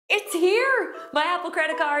It's here! My Apple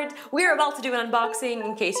credit card. We're about to do an unboxing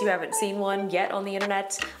in case you haven't seen one yet on the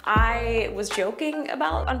internet. I was joking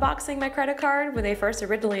about unboxing my credit card when they first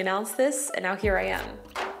originally announced this, and now here I am,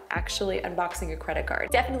 actually unboxing a credit card.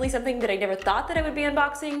 Definitely something that I never thought that I would be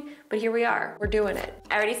unboxing, but here we are, we're doing it.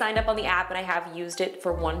 I already signed up on the app and I have used it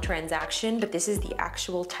for one transaction, but this is the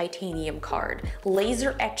actual titanium card.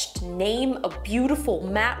 Laser etched name, a beautiful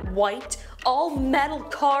matte white, all metal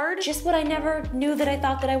card. Just what I never knew that I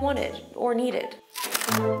thought that I wanted or needed.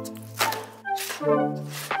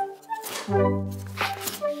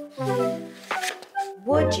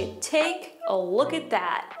 Would you take a look at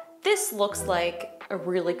that? This looks like a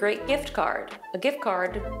really great gift card. A gift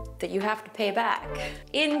card that you have to pay back.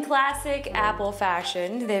 In classic Apple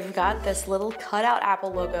fashion, they've got this little cutout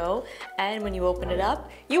Apple logo, and when you open it up,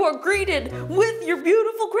 you are greeted with your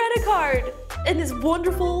beautiful credit card and this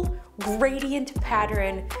wonderful gradient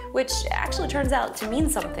pattern, which actually turns out to mean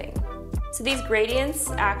something. So these gradients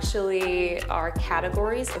actually are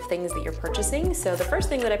categories of things that you're purchasing. So the first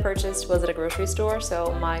thing that I purchased was at a grocery store.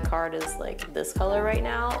 So my card is like this color right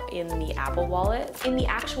now in the Apple Wallet. In the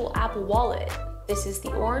actual Apple Wallet, this is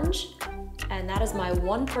the orange, and that is my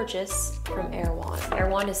one purchase from Erewhon.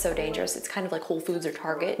 Erewhon is so dangerous. It's kind of like Whole Foods or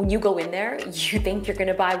Target. When you go in there, you think you're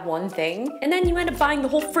gonna buy one thing, and then you end up buying the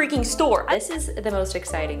whole freaking store. This is the most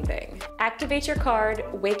exciting thing. Activate your card,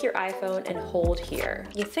 wake your iPhone, and hold here.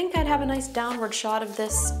 You think I'd have a nice downward shot of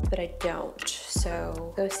this, but I don't.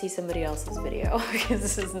 So go see somebody else's video because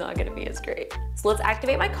this is not gonna be as great. So let's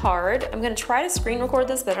activate my card. I'm gonna try to screen record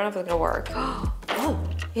this, but I don't know if it's gonna work. Oh,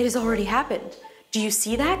 it has already happened. Do you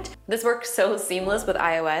see that? This works so seamless with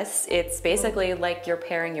iOS. It's basically like you're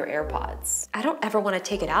pairing your AirPods. I don't ever want to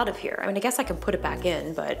take it out of here. I mean, I guess I can put it back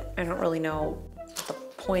in, but I don't really know what the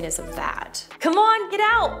point is of that. Come on, get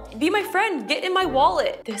out! Be my friend, get in my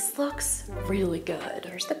wallet. This looks really good.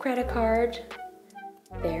 There's the credit card.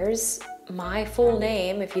 There's my full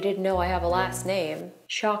name, if you didn't know I have a last name.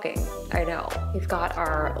 Shocking, I know. We've got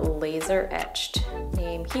our laser etched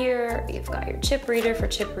name here. You've got your chip reader for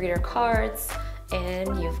chip reader cards.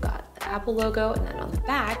 And you've got the Apple logo, and then on the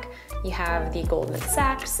back, you have the Goldman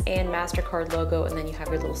Sachs and MasterCard logo, and then you have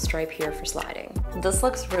your little stripe here for sliding. This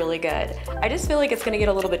looks really good. I just feel like it's gonna get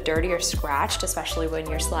a little bit dirty or scratched, especially when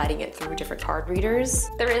you're sliding it through different card readers.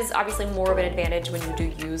 There is obviously more of an advantage when you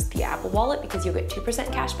do use the Apple Wallet because you'll get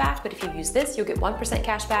 2% cash back, but if you use this, you'll get 1%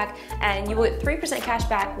 cash back, and you will get 3% cash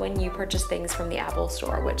back when you purchase things from the Apple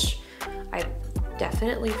Store, which I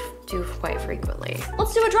definitely do quite frequently.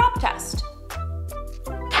 Let's do a drop test.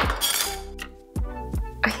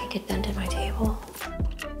 I think it dented my table.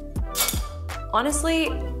 Honestly,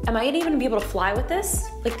 am I gonna even be able to fly with this?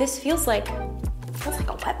 Like, this feels like a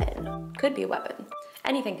weapon. Could be a weapon.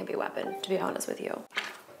 Anything can be a weapon, to be honest with you.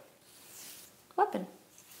 Weapon.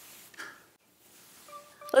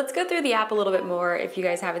 Let's go through the app a little bit more if you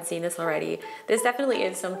guys haven't seen this already. This definitely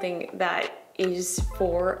is something that is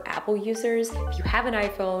for Apple users. If you have an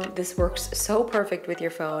iPhone, this works so perfect with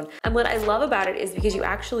your phone. And what I love about it is because you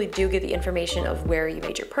actually do get the information of where you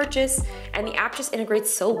made your purchase, and the app just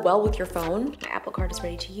integrates so well with your phone. My Apple Card is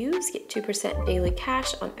ready to use. Get 2% daily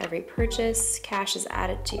cash on every purchase. Cash is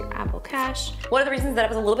added to your Apple Cash. One of the reasons that I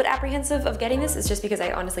was a little bit apprehensive of getting this is just because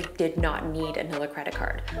I honestly did not need another credit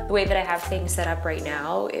card. The way that I have things set up right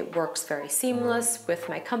now, it works very seamless with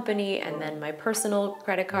my company and then my personal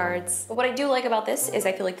credit cards. But what I do like about this is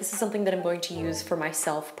I feel like this is something that I'm going to use for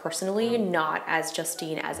myself personally, not as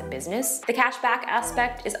Justine as a business. The cashback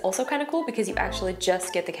aspect is also kind of cool because you actually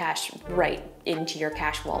just get the cash right into your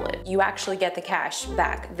cash wallet. You actually get the cash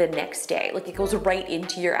back the next day. Like, it goes right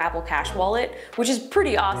into your Apple Cash wallet, which is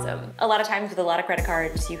pretty awesome. A lot of times with a lot of credit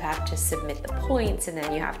cards, you have to submit the points and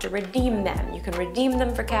then you have to redeem them. You can redeem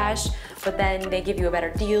them for cash, but then they give you a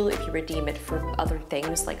better deal if you redeem it for other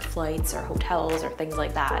things like flights or hotels or things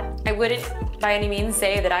like that. I wouldn't by any means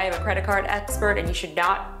say that I am a credit card expert, and you should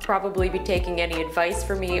not probably be taking any advice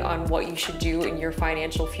from me on what you should do in your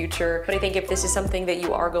financial future. But I think if this is something that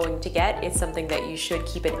you are going to get, it's something that you should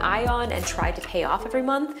keep an eye on and try to pay off every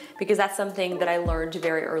month, because that's something that I learned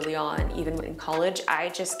very early on. Even in college, I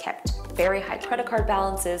just kept very high credit card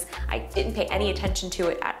balances. I didn't pay any attention to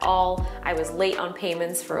it at all. I was late on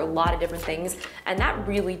payments for a lot of different things, and that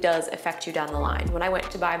really does affect you down the line. When I went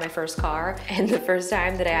to buy my first car, and the first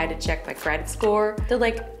time that I had to check my credit score, they're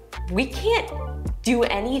like, we can't do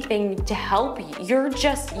anything to help you. You're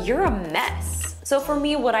a mess. So for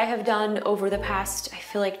me, what I have done over the past, I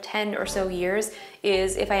feel like 10 or so years,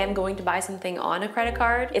 is if I am going to buy something on a credit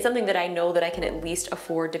card, it's something that I know that I can at least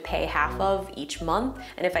afford to pay half of each month.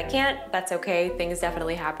 And if I can't, that's okay, things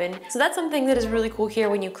definitely happen. So that's something that is really cool here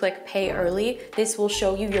when you click pay early. This will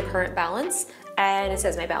show you your current balance. And it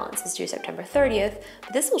says my balance is due September 30th,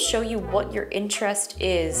 but this will show you what your interest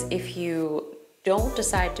is if you don't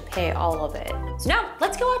decide to pay all of it. So now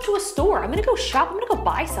let's go out to a store. I'm gonna go shop, I'm gonna go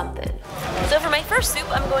buy something. So for my first soup,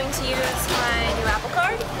 I'm going to use my new Apple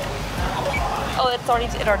Card. Oh, it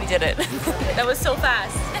already did it. That was so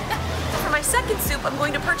fast. For my second soup, I'm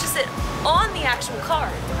going to purchase it on the actual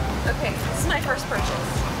card. Okay, this is my first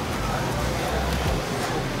purchase.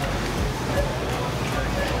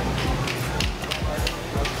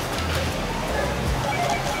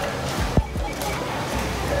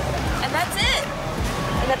 That's it.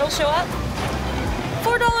 And that'll show up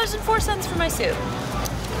 $4.04 for my soup. So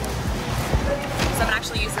I'm gonna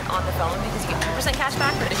actually use it on the phone because you get 2% cash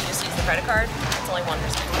back, but if you just use the credit card, it's only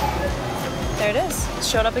 1%. There it is. It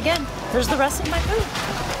showed up again. There's the rest of my food.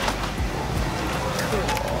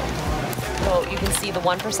 Cool. So you can see the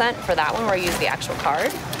 1% for that one where I use the actual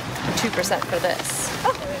card, and 2% for this.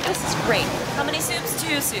 Oh, this is great. How many soups?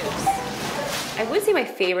 2 soups. I would say my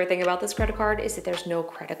favorite thing about this credit card is that there's no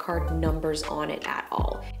credit card numbers on it at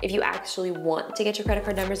all. If you actually want to get your credit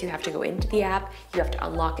card numbers, you have to go into the app, you have to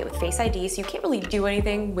unlock it with Face ID, so you can't really do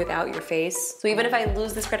anything without your face. So even if I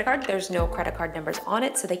lose this credit card, there's no credit card numbers on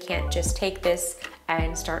it, so they can't just take this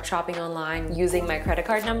and start shopping online using my credit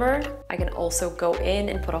card number. I can also go in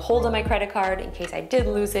and put a hold on my credit card in case I did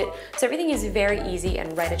lose it. So everything is very easy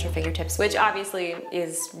and right at your fingertips, which obviously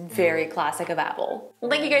is very classic of Apple. Well,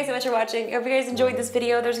 thank you guys so much for watching. I hope you guys enjoyed this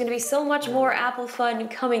video. There's gonna be so much more Apple fun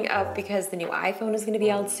coming up because the new iPhone is gonna be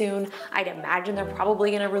out soon. I'd imagine they're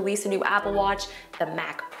probably gonna release a new Apple Watch. The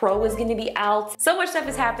Mac Pro is gonna be out. So much stuff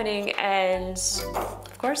is happening, and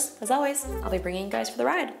of course, as always, I'll be bringing you guys for the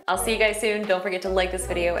ride. I'll see you guys soon. Don't forget to like this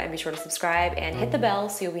video and be sure to subscribe and hit the bell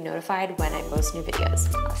so you'll be notified when I post new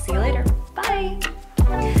videos. I'll see you later. Bye.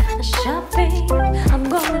 Shopping, I'm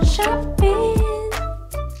going shopping.